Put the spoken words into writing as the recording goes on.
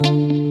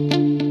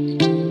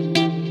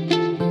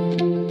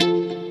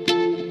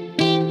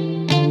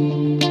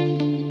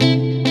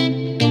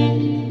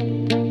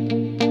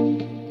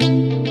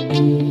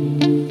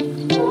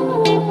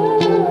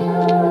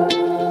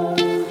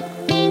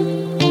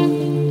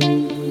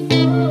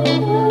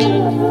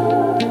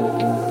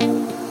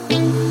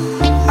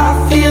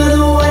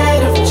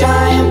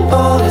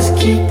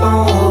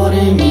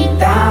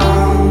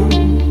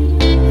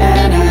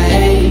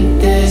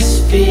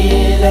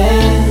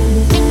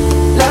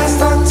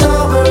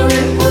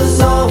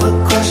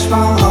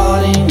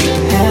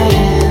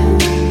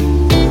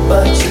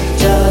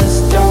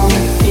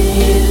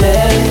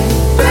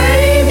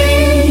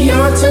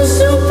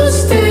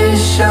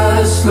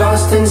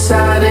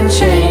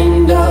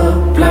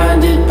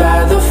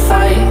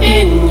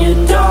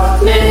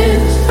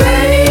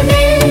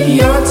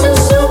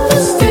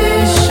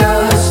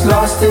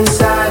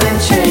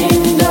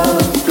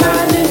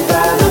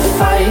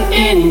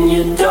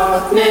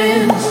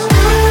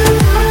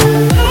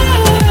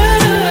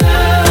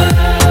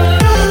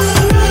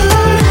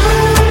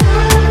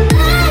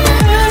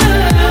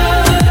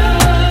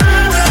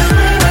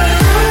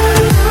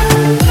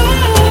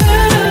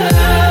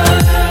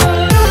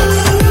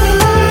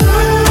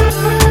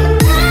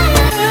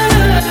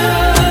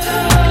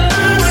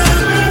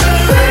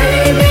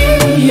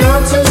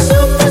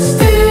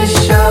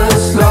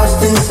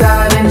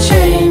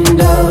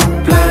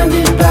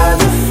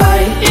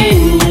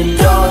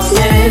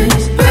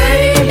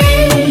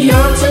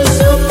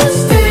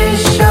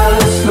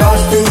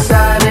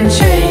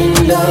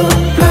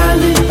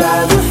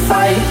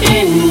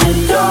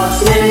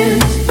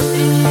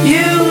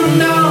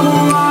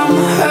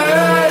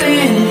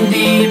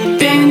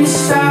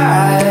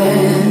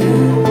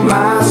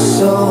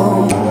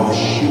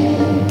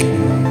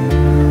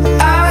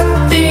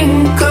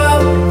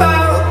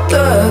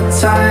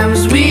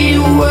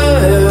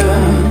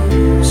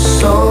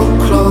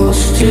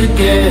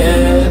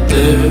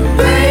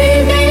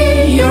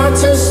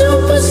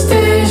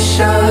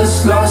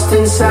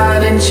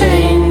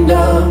chained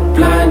up,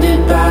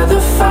 blinded by the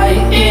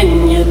fight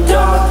in your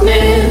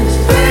darkness.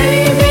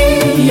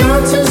 Baby,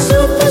 you're too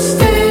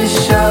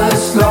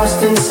superstitious,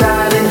 lost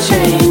inside and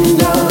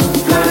chained up,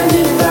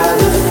 blinded by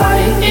the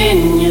fight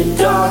in your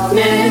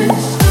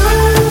darkness.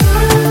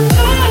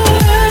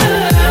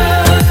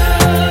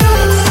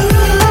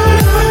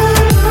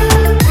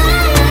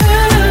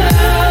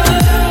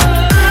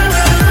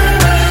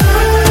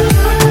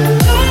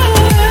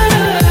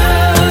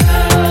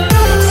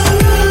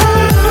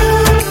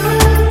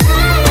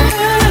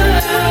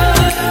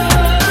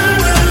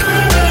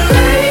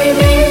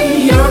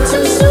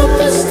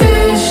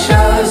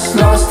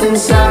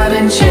 Inside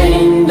and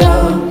chained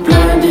up,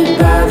 blinded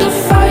by the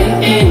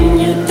fight in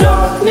your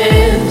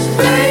darkness.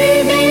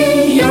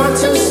 Baby, you're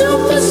too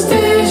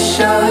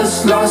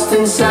superstitious, lost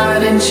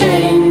inside and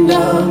chained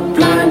up,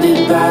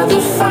 blinded by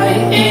the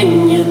fight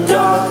in your darkness.